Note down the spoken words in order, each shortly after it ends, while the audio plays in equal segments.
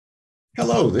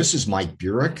Hello, this is Mike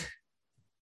Burek,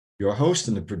 your host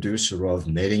and the producer of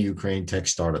Made in Ukraine Tech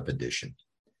Startup Edition,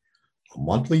 a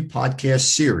monthly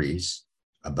podcast series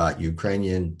about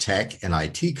Ukrainian tech and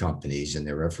IT companies and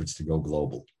their efforts to go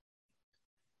global.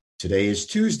 Today is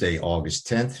Tuesday, August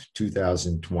 10th,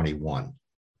 2021.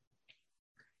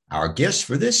 Our guest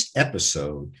for this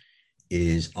episode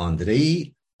is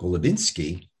Andrei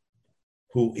Golubinsky,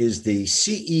 who is the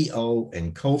CEO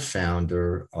and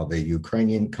co-founder of a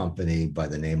Ukrainian company by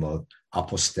the name of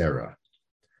Apostera.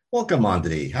 Welcome,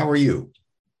 Andrei. How are you?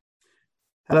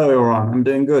 Hello, everyone. I'm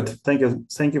doing good. Thank you.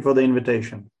 Thank you for the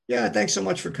invitation. Yeah, thanks so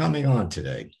much for coming on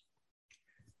today.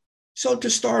 So to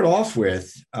start off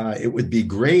with, it would be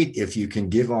great if you can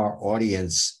give our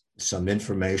audience some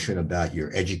information about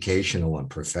your educational and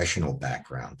professional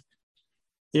background.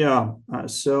 I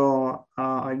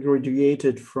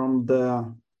graduated from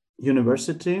the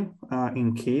university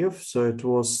in Kiev. So it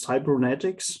was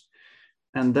cybernetics.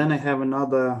 And then I have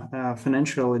another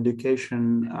financial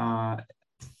education.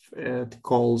 It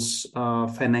calls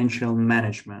financial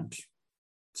management.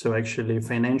 So actually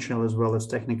financial as well as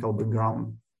technical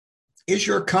background. Is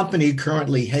your company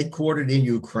currently headquartered in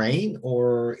Ukraine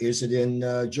or is it in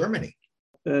Germany?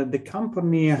 The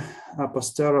company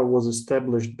Apostera was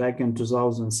established back in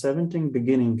 2017,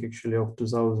 beginning actually of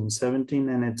 2017,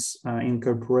 and it's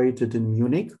incorporated in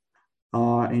Munich,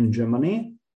 in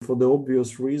Germany, for the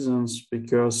obvious reasons,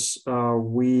 because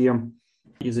we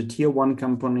is a tier one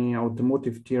company,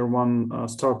 automotive tier one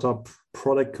startup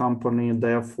product company.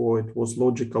 Therefore, it was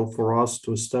logical for us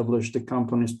to establish the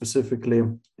company specifically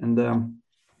in the,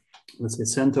 let's say,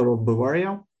 center of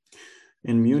Bavaria,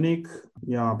 in Munich,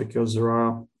 because there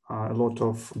are a lot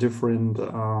of different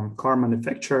car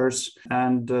manufacturers.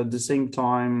 And at the same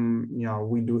time,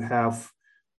 we do have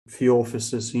few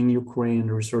offices in Ukraine,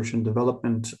 research and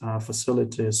development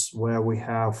facilities where we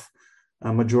have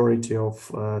a majority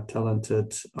of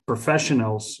talented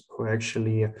professionals who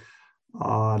actually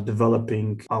are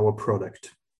developing our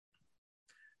product.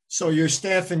 So your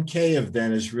staff in Kiev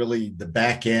then is really the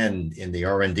back end in the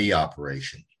R&D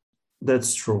operation.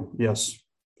 That's true, yes.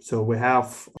 So we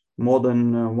have more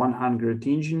than 100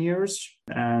 engineers,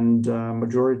 and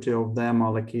majority of them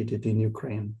are located in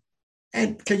Ukraine.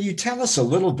 And can you tell us a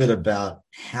little bit about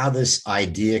how this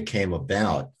idea came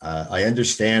about? I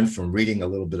understand from reading a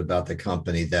little bit about the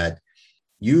company that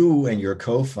you and your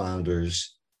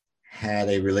co-founders had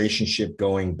a relationship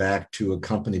going back to a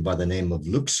company by the name of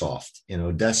Luxoft in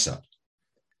Odessa.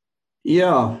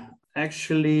 Yeah,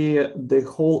 actually, the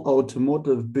whole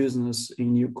automotive business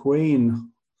in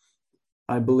Ukraine,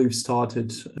 I believe,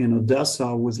 started in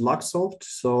Odessa with Luxoft.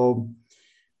 So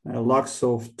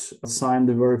Luxoft signed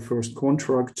the very first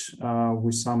contract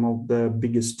with some of the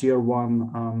biggest tier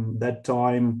one that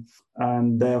time.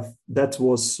 And that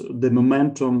was the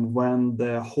momentum when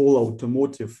the whole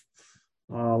automotive,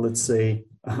 let's say,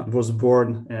 was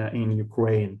born in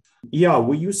Ukraine. Yeah,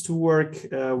 we used to work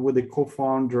with the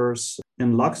co-founders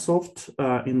in Luxoft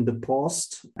in the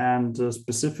past, and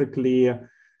specifically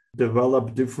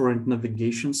develop different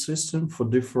navigation system for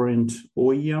different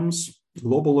OEMs,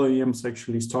 global OEMs,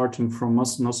 actually starting from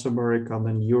North America,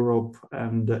 then Europe,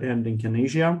 and ending in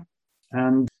Asia.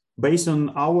 And based on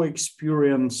our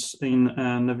experience in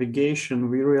navigation,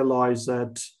 we realized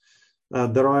that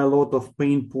there are a lot of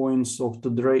pain points of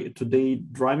today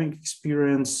driving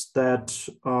experience that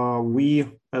we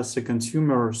as a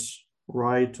consumers,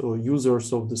 right, or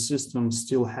users of the system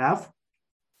still have.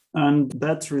 And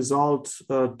that results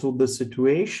to the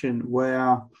situation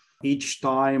where each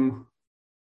time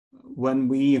when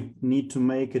we need to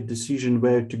make a decision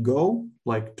where to go,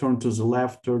 like turn to the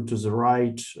left, turn to the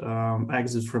right,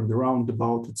 exit from the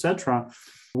roundabout, etc.,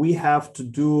 we have to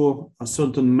do a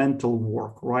certain mental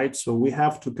work, right? So we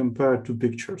have to compare two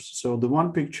pictures. So the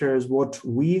one picture is what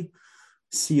we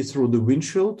see through the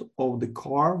windshield of the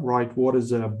car, right? What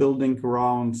is a building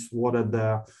around? What are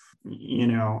the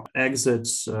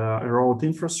exits, road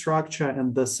infrastructure?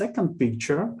 And the second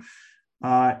picture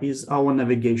is our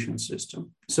navigation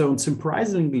system. So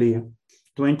surprisingly,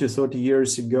 20, 30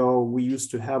 years ago, we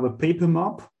used to have a paper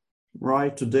map,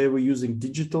 right? Today we're using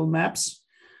digital maps.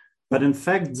 But in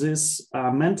fact, this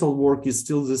mental work is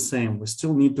still the same. We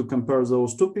still need to compare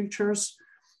those two pictures.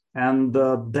 And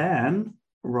then,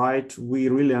 right, we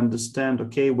really understand,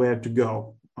 okay, where to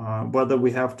go, whether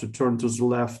we have to turn to the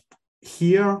left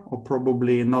here or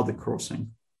probably another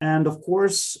crossing. And of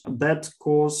course, that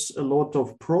causes a lot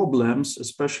of problems,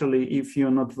 especially if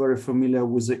you're not very familiar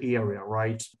with the area,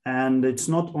 right? And it's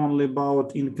not only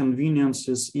about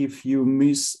inconveniences if you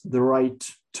miss the right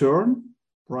turn,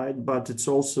 right? But it's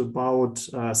also about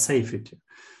safety.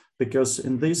 because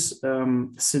in this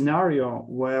scenario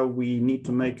where we need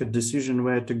to make a decision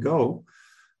where to go,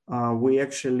 we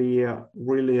actually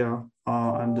really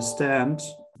understand,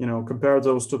 compare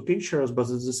those two pictures, but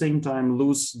at the same time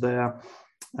lose the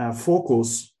focus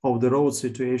of the road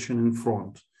situation in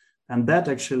front. And that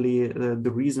actually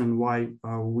the reason why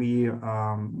we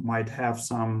might have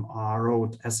some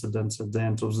road accidents at the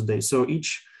end of the day. So each,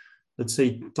 let's say,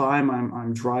 time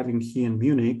I'm driving here in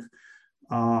Munich,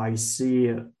 I see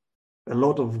a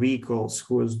lot of vehicles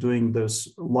who is doing this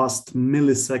last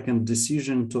millisecond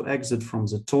decision to exit from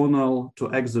the tunnel,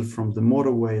 to exit from the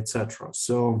motorway, etc.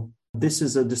 So this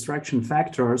is a distraction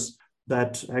factors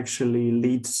that actually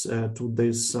leads to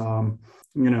this,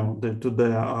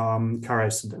 car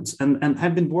accidents. And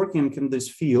I've been working in this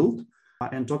field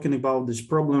and talking about this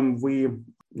problem. We,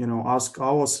 ask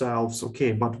ourselves,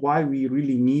 okay, but why we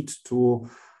really need to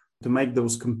make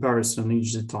those comparisons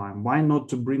each time? Why not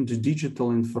to bring the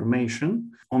digital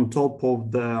information on top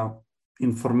of the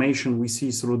information we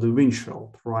see through the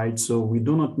windshield, right? So we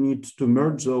do not need to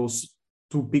merge those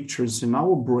two pictures in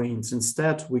our brains.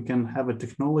 Instead, we can have a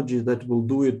technology that will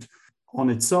do it on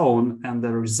its own, and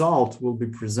the result will be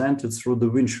presented through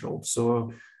the windshield.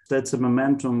 So that's a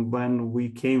momentum when we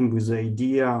came with the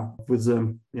idea with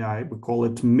we call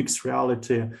it mixed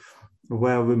reality,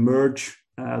 where we merge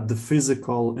the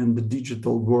physical and the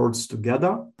digital worlds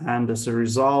together. And as a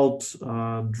result,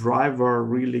 driver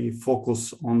really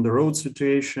focus on the road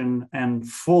situation and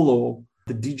follow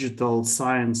the digital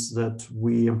science that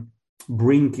we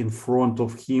bring in front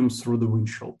of him through the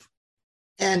windshield.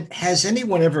 And has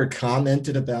anyone ever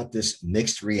commented about this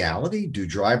mixed reality? Do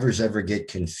drivers ever get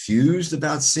confused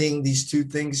about seeing these two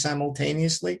things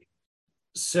simultaneously?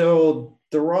 So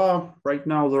right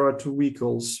now there are two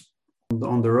vehicles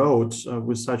on the road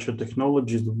with such a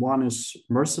technology. The one is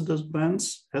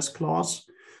Mercedes-Benz S-Class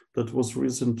that was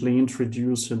recently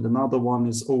introduced, and another one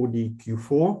is Audi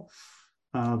Q4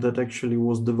 that actually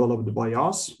was developed by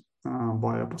us,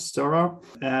 by Apostera.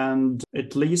 And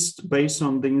at least based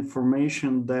on the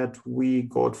information that we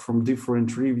got from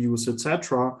different reviews,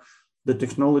 etc., the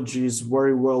technology is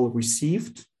very well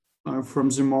received from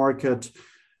the market.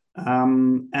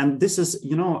 And this is,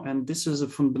 this is a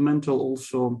fundamental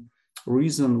also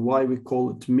reason why we call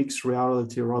it mixed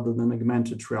reality rather than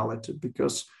augmented reality,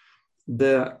 because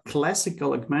the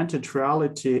classical augmented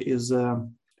reality is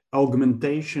an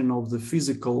augmentation of the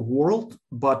physical world,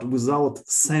 but without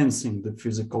sensing the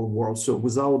physical world. So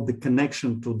without the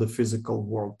connection to the physical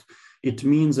world. It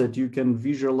means that you can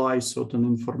visualize certain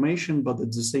information, but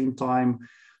at the same time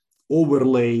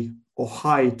overlay or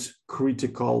hide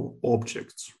critical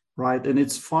objects. Right, and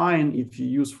it's fine if you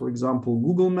use, for example,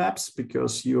 Google Maps,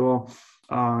 because you're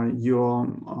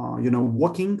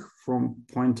walking from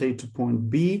point A to point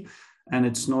B, and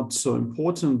it's not so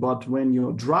important. But when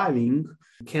you're driving,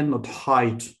 you cannot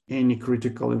hide any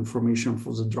critical information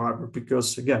for the driver,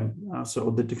 because again,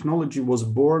 so the technology was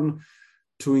born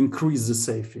to increase the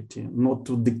safety, not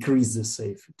to decrease the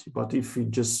safety. But if we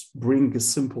just bring a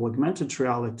simple augmented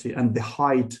reality and the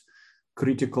hide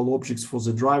critical objects for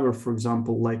the driver, for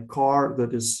example, like car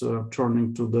that is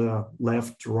turning to the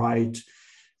left, right,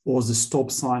 or the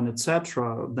stop sign,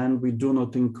 etc., then we do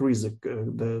not increase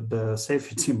the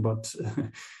safety, but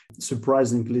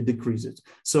surprisingly decrease it.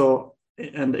 So,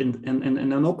 and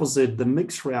an opposite, the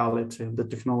mixed reality, the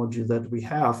technology that we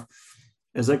have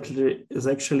is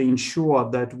actually ensure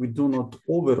that we do not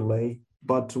overlay,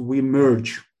 but we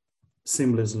merge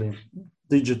seamlessly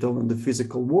digital and the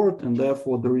physical world, and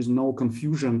therefore there is no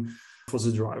confusion for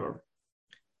the driver.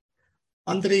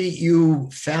 Andrei, you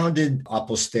founded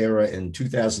Apostera in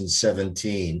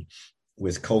 2017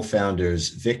 with co-founders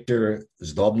Viktor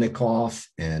Zdobnikov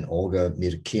and Olga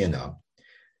Mirkina.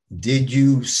 Did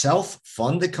you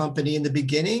self-fund the company in the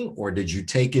beginning, or did you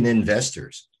take in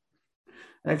investors?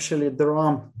 Actually, there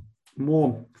are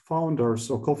more founders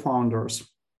or co-founders.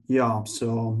 Yeah,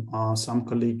 so some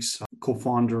colleagues,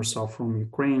 co-founders are from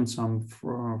Ukraine, some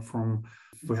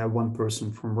we have one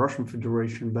person from Russian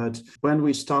Federation. But when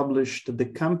we established the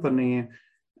company,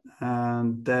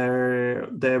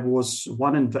 there was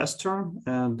one investor,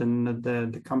 and then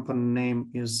the company name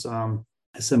is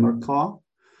SMRK.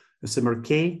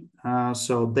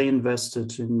 So they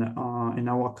invested in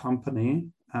our company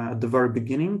at the very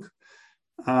beginning.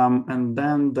 And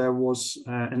then there was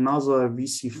another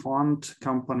VC fund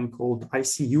company called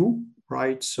ICU,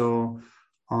 right? So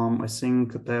I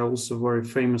think they're also very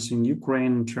famous in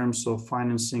Ukraine in terms of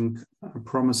financing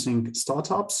promising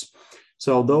startups.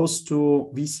 So those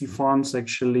two VC funds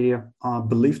actually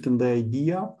believed in the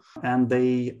idea, and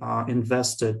they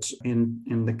invested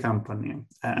in the company.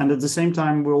 And at the same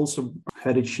time, we also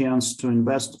had a chance to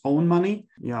invest own money,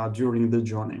 during the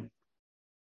journey.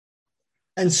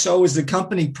 And so is the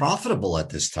company profitable at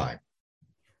this time?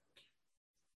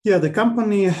 Yeah, the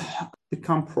company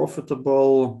became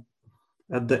profitable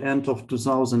at the end of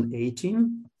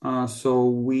 2018. So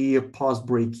we passed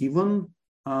break even.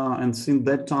 And since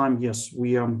that time, yes,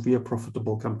 we are a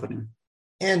profitable company.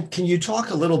 And can you talk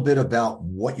a little bit about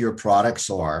what your products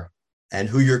are and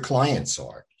who your clients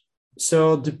are?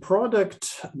 So the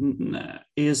product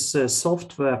is a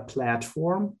software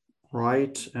platform,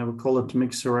 right? We call it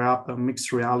mixed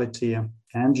reality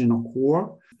engine or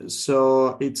core.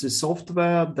 So it's a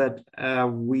software that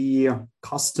we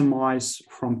customize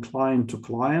from client to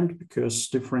client, because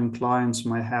different clients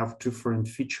might have different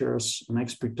features and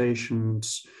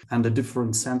expectations and the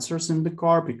different sensors in the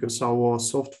car, because our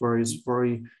software is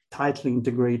very tightly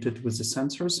integrated with the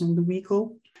sensors in the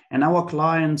vehicle. And our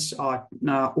clients are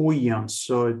OEMs,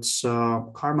 so it's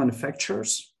car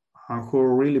manufacturers who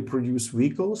really produce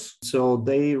vehicles. So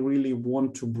they really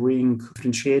want to bring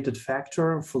differentiated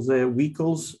factor for their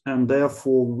vehicles, and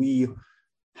therefore we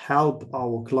help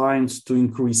our clients to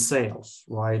increase sales,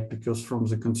 right? Because from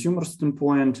the consumer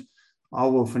standpoint,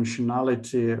 our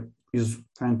functionality is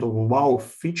kind of a wow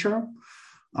feature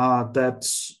that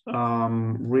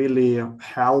really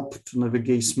help to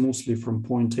navigate smoothly from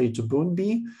point A to point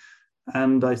B.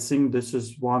 And I think this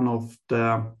is one of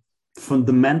the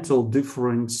fundamental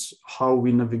difference how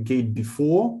we navigate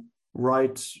before,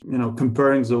 right?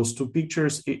 Comparing those two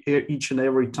pictures, each and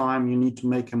every time you need to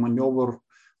make a maneuver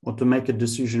or to make a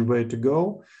decision where to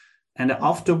go. And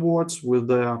afterwards, with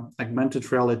the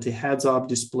augmented reality heads-up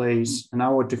displays and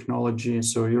our technology,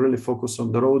 so you really focus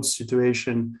on the road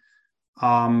situation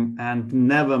and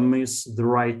never miss the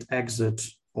right exit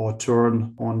or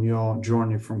turn on your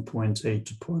journey from point A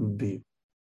to point B.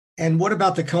 And what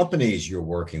about the companies you're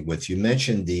working with? You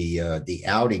mentioned the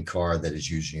Audi car that is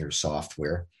using your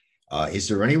software. Is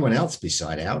there anyone else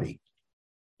beside Audi?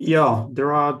 Yeah,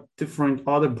 there are different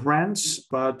other brands,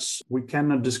 but we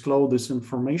cannot disclose this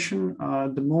information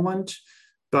at the moment.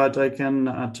 But I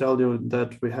can tell you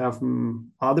that we have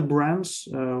other brands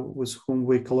with whom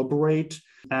we collaborate.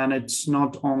 And it's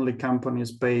not only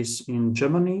companies based in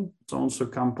Germany, it's also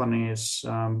companies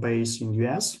based in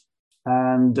US.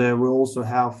 And we also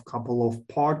have a couple of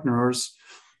partners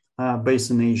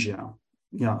based in Asia.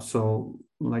 Yeah, so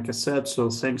like I said, so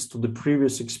thanks to the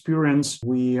previous experience,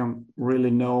 we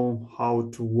really know how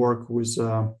to work with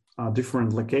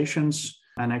different locations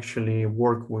and actually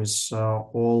work with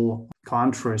all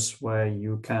countries where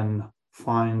you can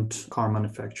find car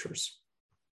manufacturers.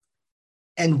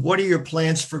 And what are your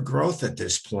plans for growth at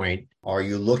this point? Are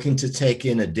you looking to take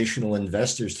in additional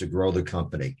investors to grow the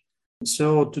company?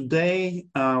 So today,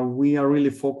 we are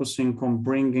really focusing on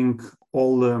bringing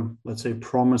all the, let's say,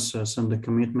 promises and the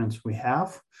commitments we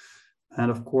have. And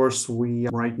of course, we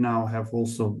right now have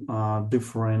also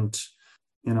different,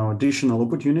 additional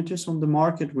opportunities on the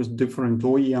market with different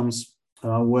OEMs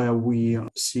where we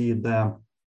see the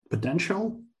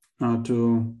potential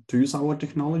to use our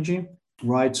technology.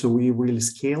 Right, so we really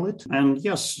scale it. And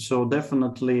yes, so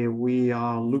definitely we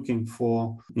are looking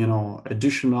for,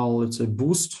 additional, let's say,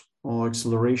 boost or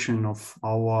acceleration of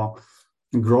our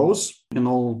growth in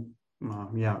all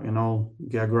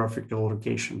geographical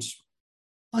locations.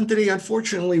 Andrei,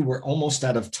 unfortunately, we're almost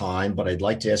out of time, but I'd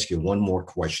like to ask you one more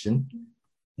question.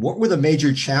 What were the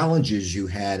major challenges you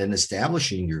had in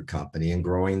establishing your company and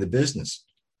growing the business?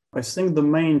 I think the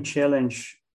main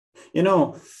challenge,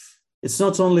 it's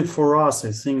not only for us,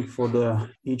 I think for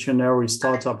each and every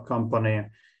startup company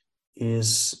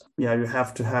is, you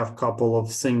have to have a couple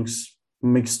of things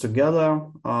mixed together,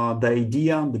 the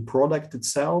idea, the product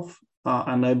itself.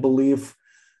 And I believe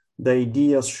the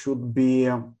ideas should be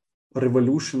a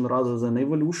revolution rather than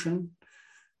evolution,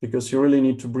 because you really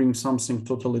need to bring something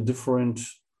totally different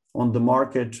on the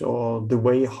market or the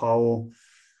way how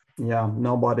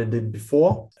nobody did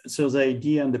before. So the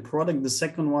idea and the product. The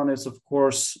second one is, of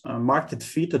course, market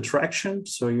fit, attraction.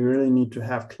 So you really need to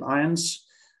have clients,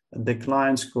 the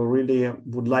clients who really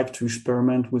would like to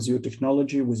experiment with your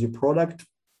technology, with your product.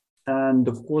 And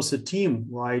of course, a team,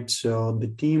 right? So the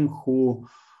team who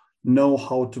know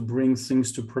how to bring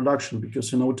things to production,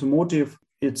 because in automotive,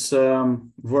 it's a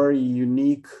very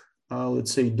unique,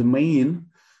 let's say, domain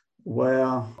where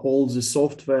all the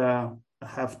software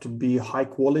have to be high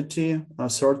quality,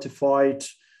 certified,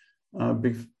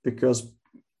 because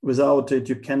without it,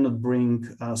 you cannot bring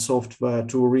software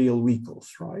to real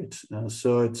vehicles, right?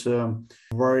 So it's a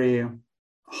very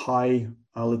high,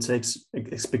 let's say,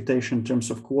 expectation in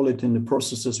terms of quality in the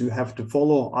processes you have to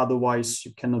follow. Otherwise,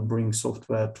 you cannot bring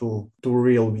software to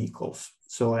real vehicles.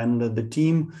 So, and the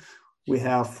team we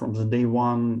have from the day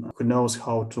one who knows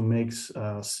how to make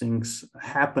things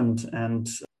happen and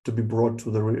to be brought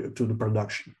to the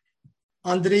production.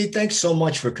 Andriy, thanks so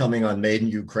much for coming on Made in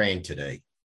Ukraine today.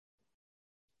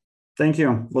 Thank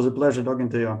you. It was a pleasure talking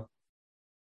to you.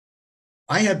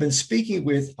 I have been speaking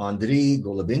with Andriy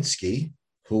Golubinsky,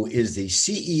 who is the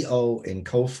CEO and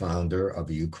co-founder of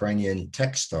a Ukrainian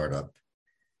tech startup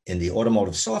in the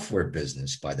automotive software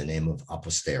business by the name of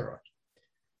Apostera.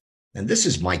 And this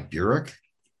is Mike Burek,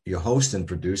 your host and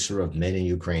producer of Made in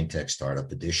Ukraine Tech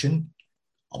Startup Edition,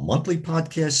 a monthly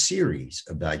podcast series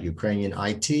about Ukrainian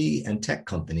IT and tech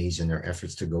companies and their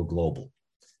efforts to go global.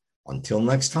 Until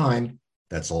next time,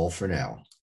 that's all for now.